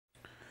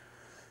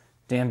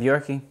Dan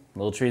Bjorky,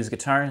 Little Trees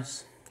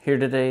Guitars, here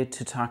today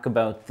to talk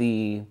about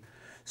the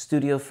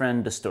Studio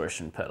Friend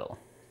Distortion pedal.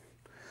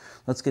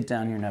 Let's get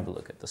down here and have a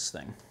look at this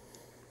thing.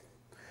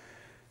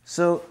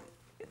 So,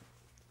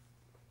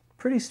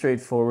 pretty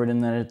straightforward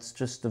in that it's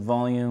just a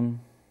volume,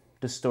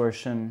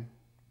 distortion,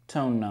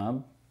 tone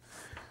knob.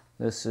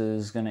 This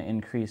is going to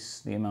increase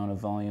the amount of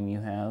volume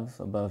you have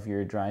above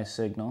your dry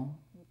signal.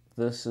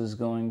 This is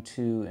going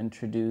to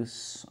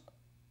introduce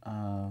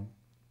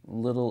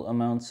little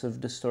amounts of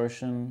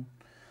distortion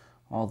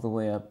all the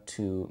way up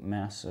to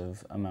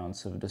massive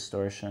amounts of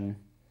distortion.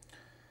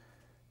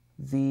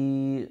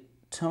 The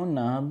tone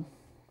knob,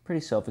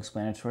 pretty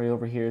self-explanatory.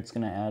 Over here it's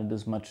going to add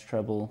as much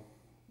treble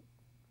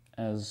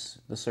as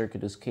the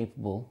circuit is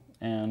capable,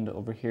 and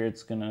over here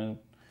it's going to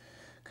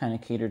kind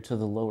of cater to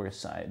the lower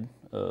side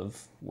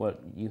of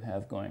what you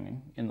have going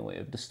in the way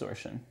of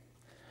distortion.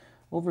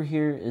 Over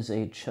here is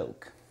a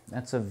choke.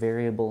 That's a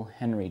variable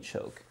Henry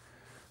choke.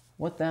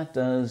 What that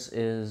does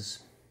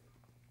is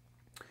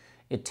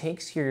it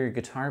takes your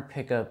guitar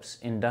pickup's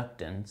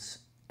inductance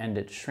and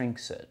it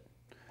shrinks it.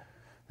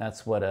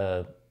 That's what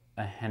a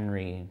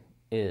Henry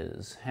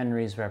is.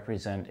 Henrys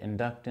represent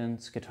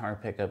inductance, guitar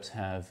pickups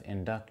have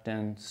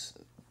inductance.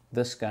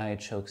 This guy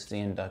chokes the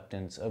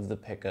inductance of the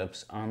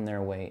pickups on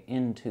their way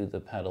into the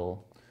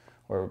pedal,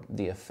 or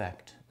the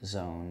effect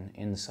zone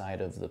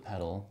inside of the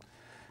pedal.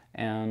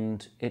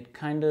 And it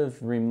kind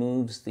of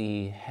removes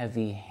the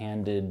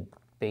heavy-handed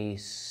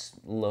bass,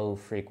 low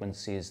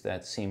frequencies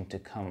that seem to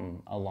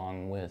come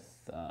along with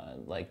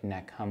like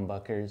neck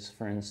humbuckers,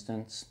 for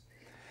instance.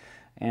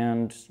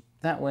 And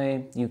that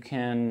way you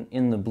can,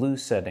 in the blue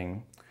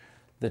setting,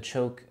 the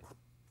choke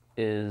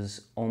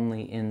is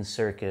only in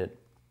circuit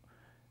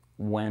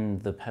when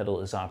the pedal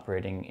is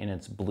operating in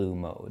its blue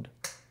mode.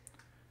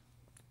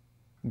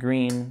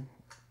 Green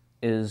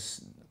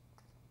is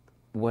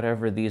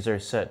whatever these are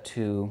set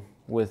to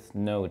with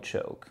no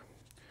choke.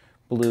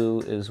 Blue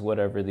is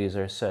whatever these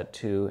are set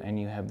to, and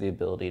you have the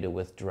ability to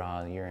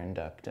withdraw your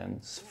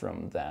inductance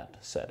from that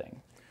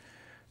setting.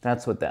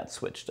 That's what that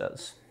switch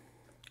does.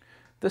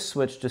 This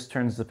switch just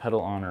turns the pedal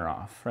on or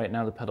off. Right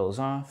now the pedal is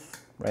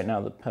off, right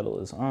now the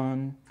pedal is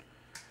on,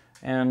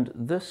 and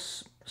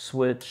this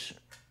switch,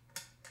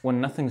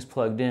 when nothing's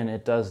plugged in,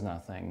 it does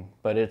nothing,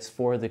 but it's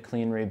for the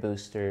clean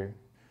rebooster.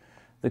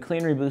 The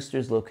clean rebooster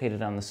is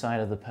located on the side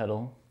of the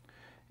pedal,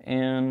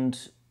 and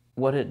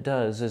what it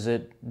does is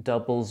it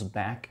doubles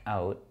back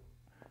out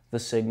the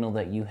signal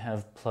that you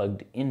have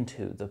plugged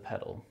into the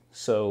pedal.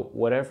 So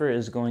whatever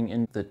is going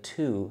in the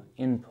to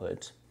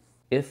input,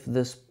 if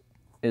this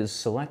is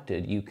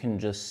selected, you can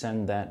just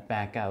send that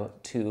back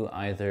out to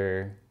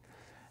either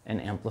an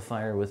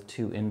amplifier with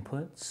two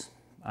inputs,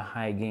 a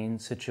high gain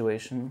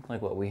situation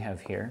like what we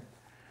have here.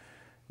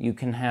 You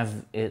can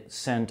have it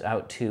sent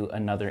out to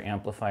another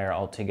amplifier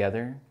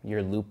altogether,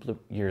 your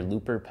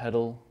looper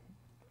pedal,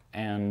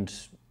 and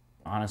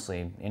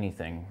honestly,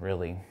 anything,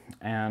 really.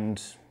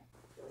 And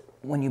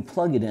when you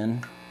plug it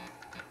in,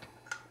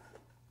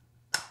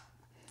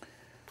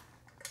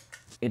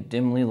 it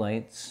dimly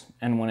lights,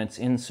 and when it's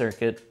in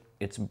circuit,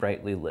 it's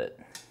brightly lit.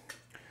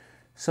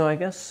 So I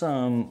guess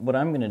what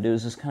I'm going to do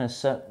is just kind of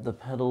set the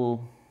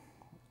pedal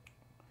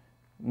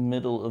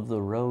middle of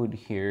the road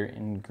here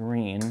in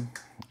green,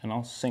 and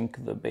I'll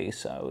sync the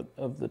bass out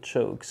of the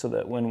choke so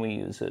that when we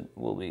use it,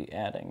 we'll be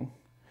adding.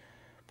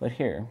 But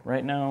here,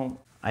 right now,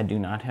 I do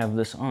not have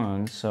this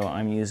on, so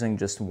I'm using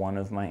just one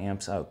of my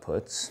amp's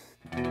outputs.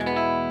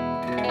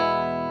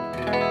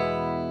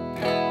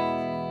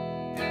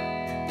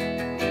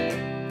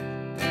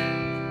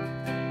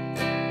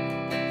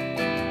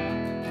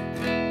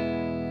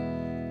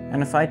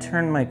 And if I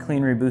turn my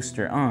clean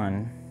rebooster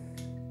on,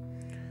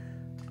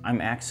 I'm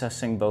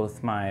accessing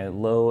both my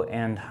low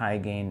and high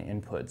gain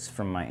inputs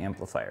from my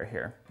amplifier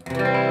here.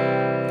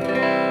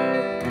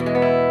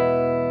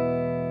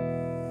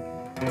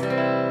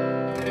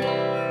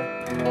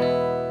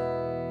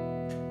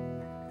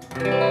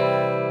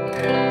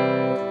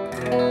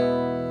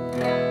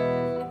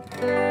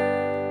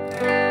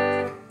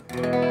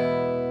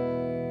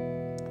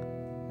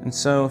 And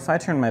so if I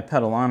turn my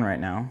pedal on right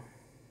now,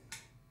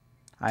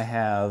 I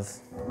have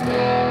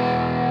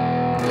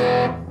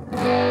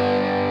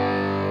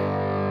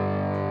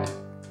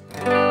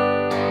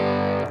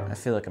I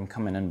feel like I'm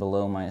coming in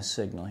below my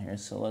signal here,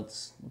 so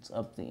let's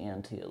up the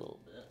ante a little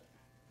bit.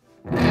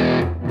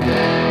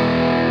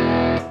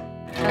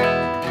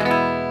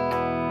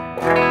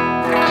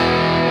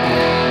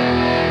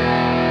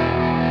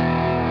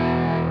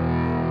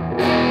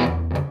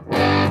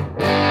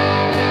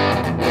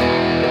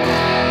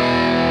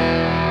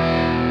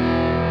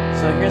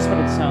 So here's what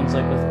it sounds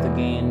like with the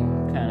gain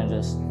kind of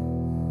just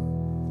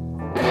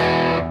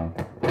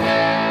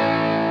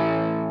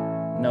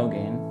no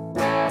gain.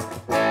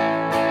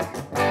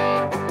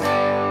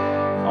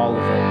 All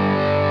of it.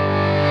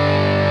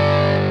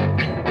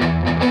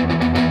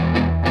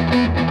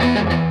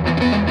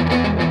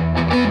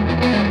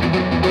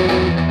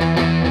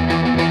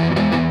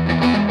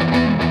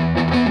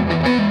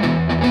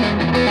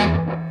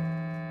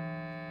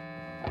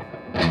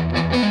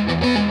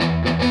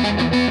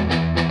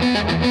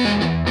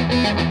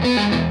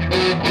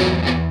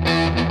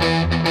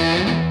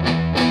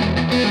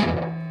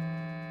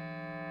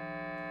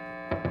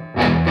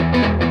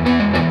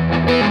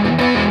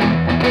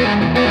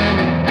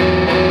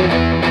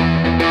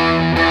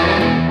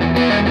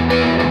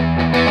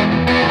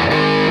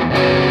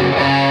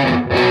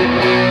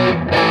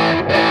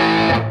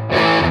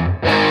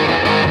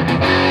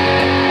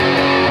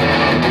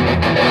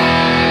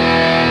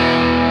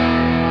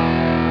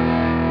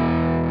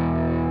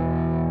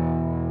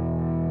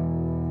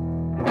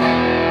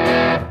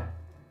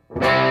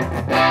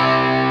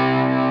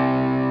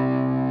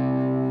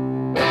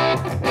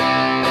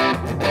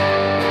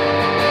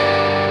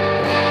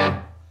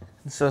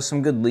 So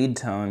some good lead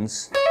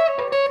tones.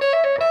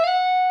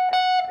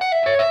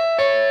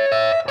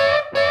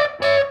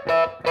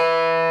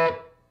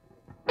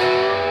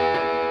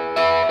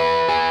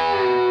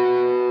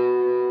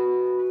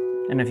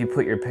 And if you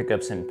put your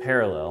pickups in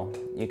parallel,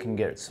 you can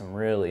get some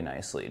really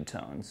nice lead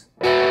tones.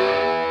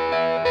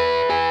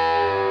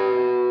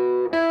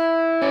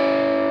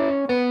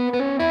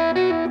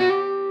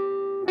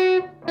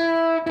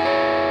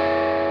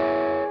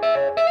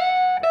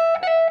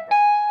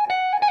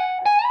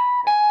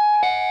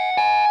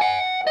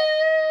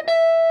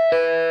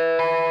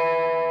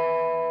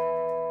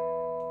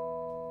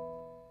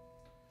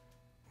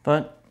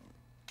 But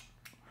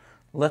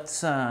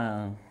let's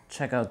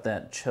check out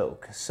that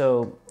choke.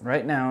 So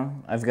right now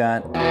I've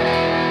got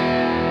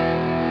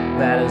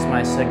that as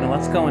my signal.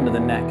 Let's go into the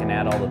neck and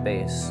add all the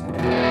bass.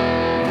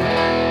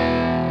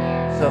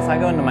 So if I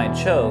go into my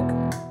choke,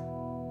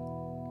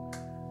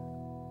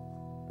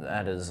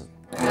 that is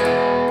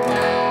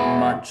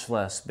much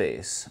less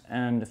bass.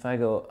 And if I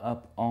go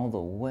up all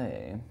the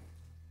way,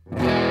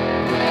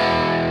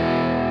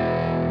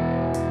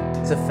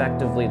 it's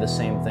effectively the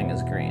same thing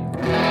as green.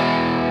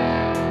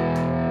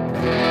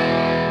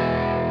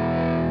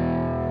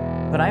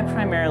 But I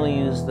primarily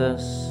use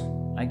this,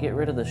 I get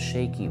rid of the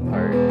shaky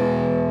part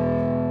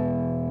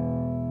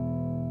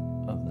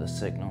of the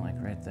signal, like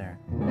right there.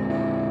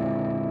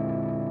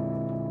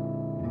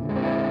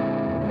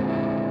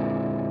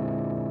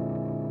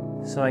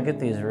 So I get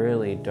these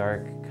really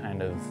dark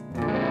kind of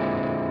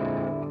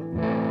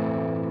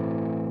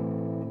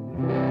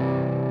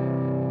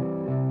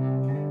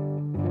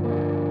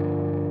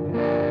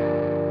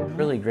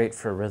really great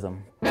for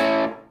rhythm.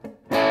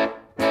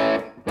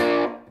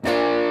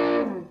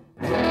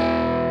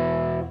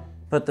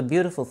 But the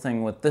beautiful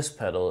thing with this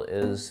pedal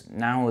is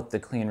now with the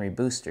Clean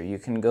Rebooster, you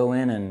can go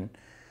in and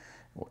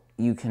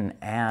you can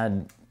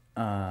add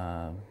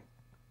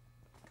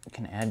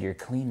your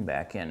clean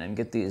back in and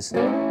get these.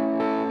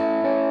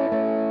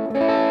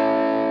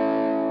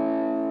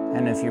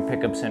 And if your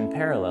pickup's in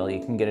parallel, you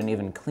can get an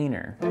even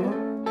cleaner.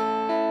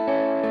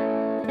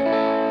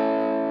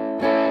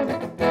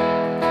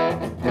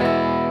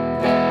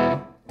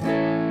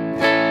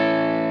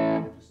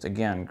 Just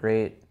again,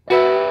 great.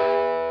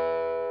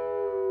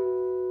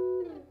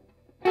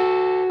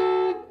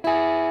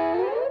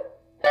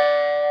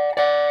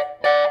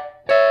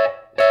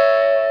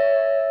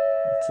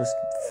 Just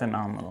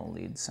phenomenal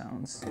lead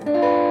sounds.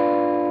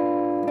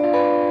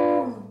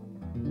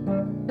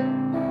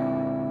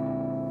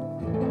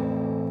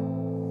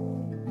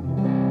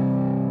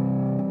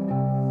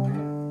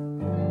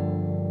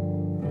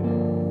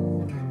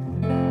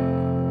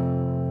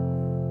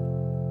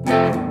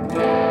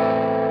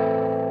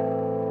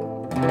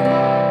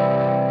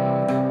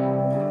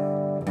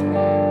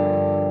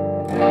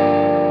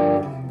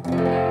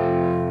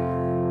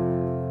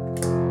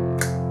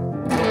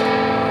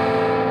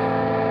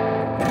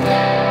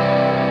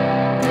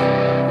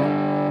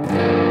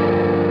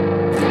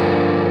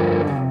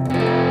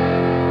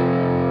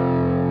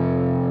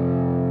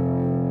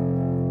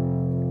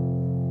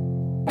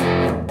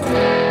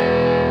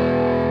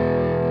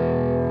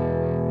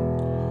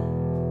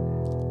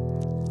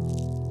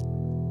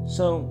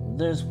 So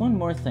there's one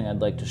more thing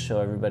I'd like to show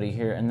everybody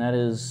here, and that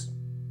is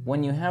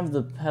when you have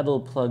the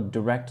pedal plugged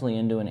directly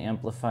into an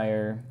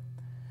amplifier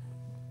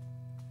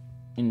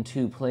in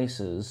two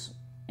places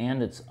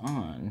and it's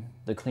on,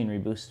 the Clean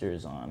Rebooster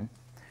is on.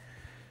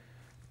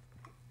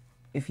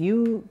 If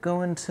you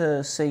go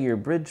into, say, your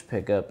bridge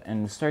pickup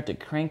and start to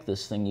crank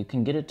this thing, you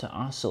can get it to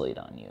oscillate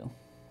on you.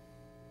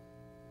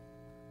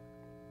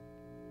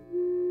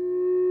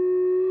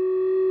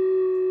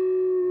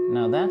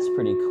 Now that's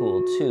pretty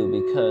cool too,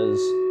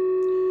 because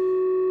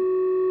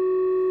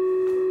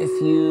if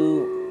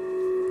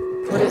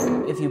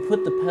you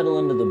put the pedal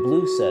into the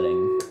blue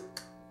setting,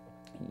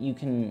 you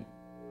can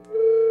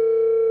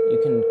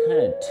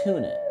kind of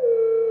tune it.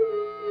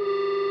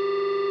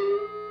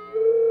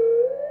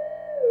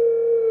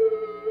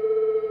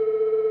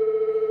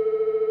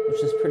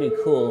 Which is pretty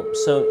cool.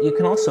 So you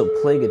can also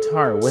play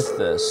guitar with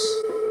this.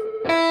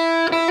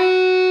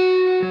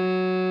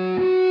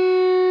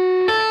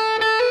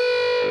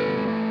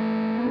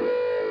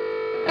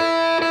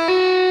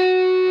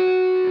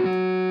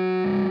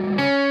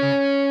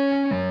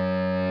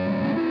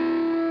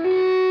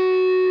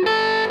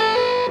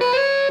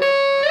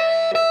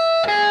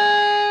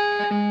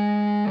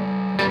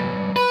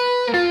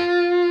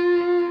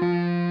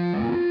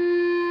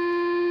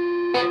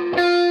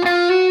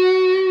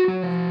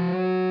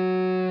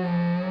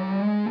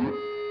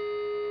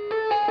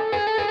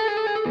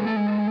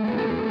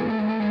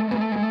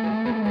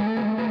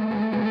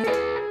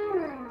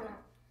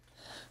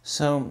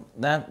 So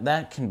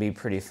that can be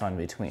pretty fun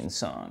between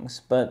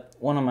songs, but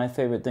one of my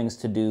favorite things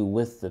to do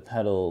with the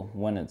pedal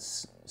when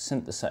it's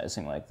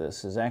synthesizing like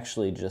this is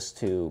actually just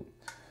to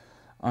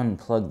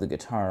unplug the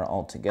guitar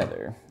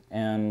altogether.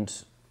 And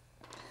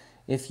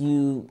if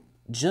you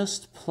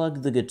just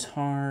plug the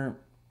guitar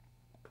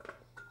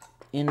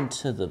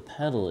into the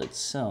pedal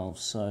itself,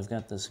 so I've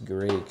got this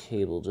gray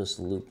cable just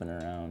looping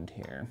around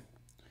here.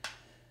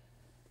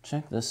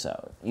 Check this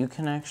out. You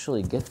can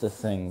actually get the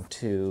thing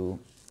to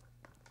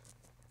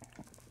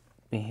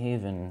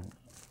behave in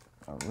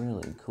a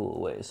really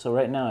cool way. So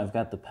right now I've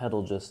got the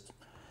pedal just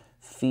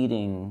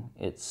feeding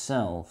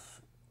itself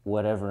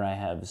whatever I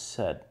have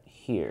set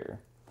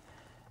here.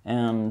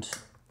 And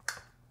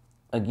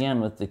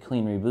again, with the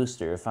clean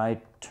rebooster, if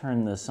I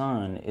turn this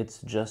on, it's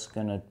just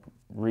gonna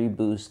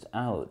reboost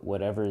out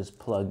whatever is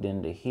plugged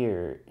into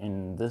here.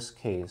 In this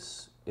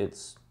case,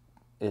 it's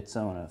its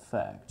own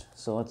effect.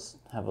 So let's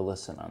have a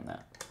listen on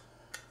that.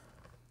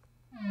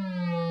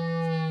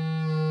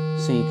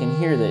 So you can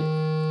hear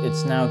that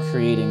it's now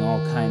creating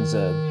all kinds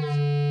of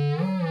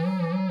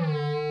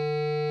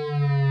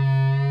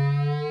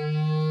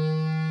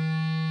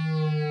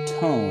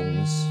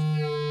tones.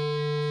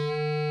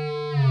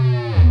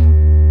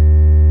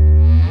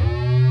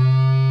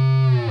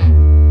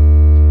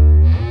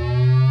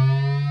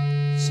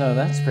 So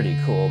that's pretty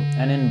cool.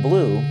 And in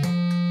blue,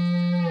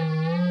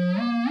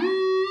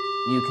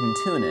 you can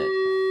tune it.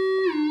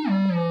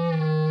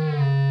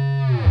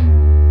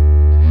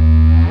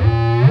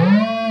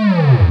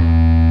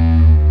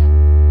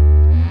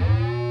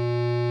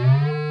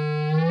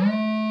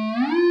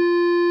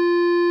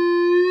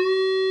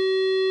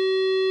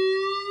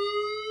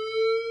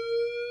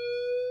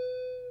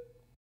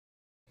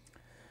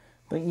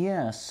 But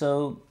yeah,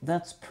 so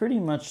that's pretty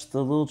much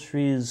the Little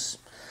Trees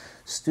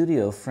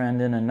studio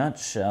friend in a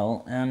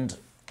nutshell. And,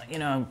 you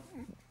know,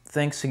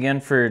 thanks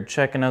again for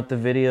checking out the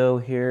video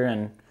here.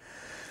 And,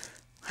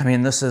 I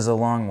mean, this is a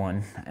long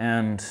one.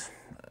 And,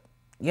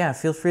 yeah,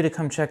 feel free to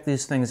come check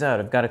these things out.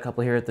 I've got a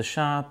couple here at the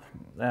shop.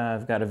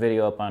 I've got a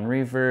video up on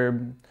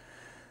Reverb.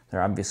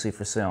 They're obviously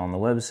for sale on the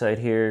website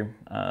here.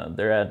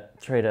 They're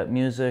at Trade Up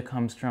Music,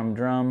 Humstrum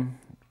Drum.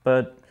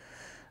 But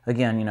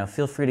again, you know,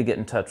 feel free to get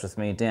in touch with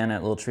me, Dan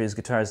at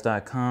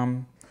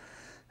littletreesguitars.com,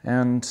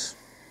 and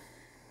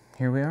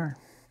here we are.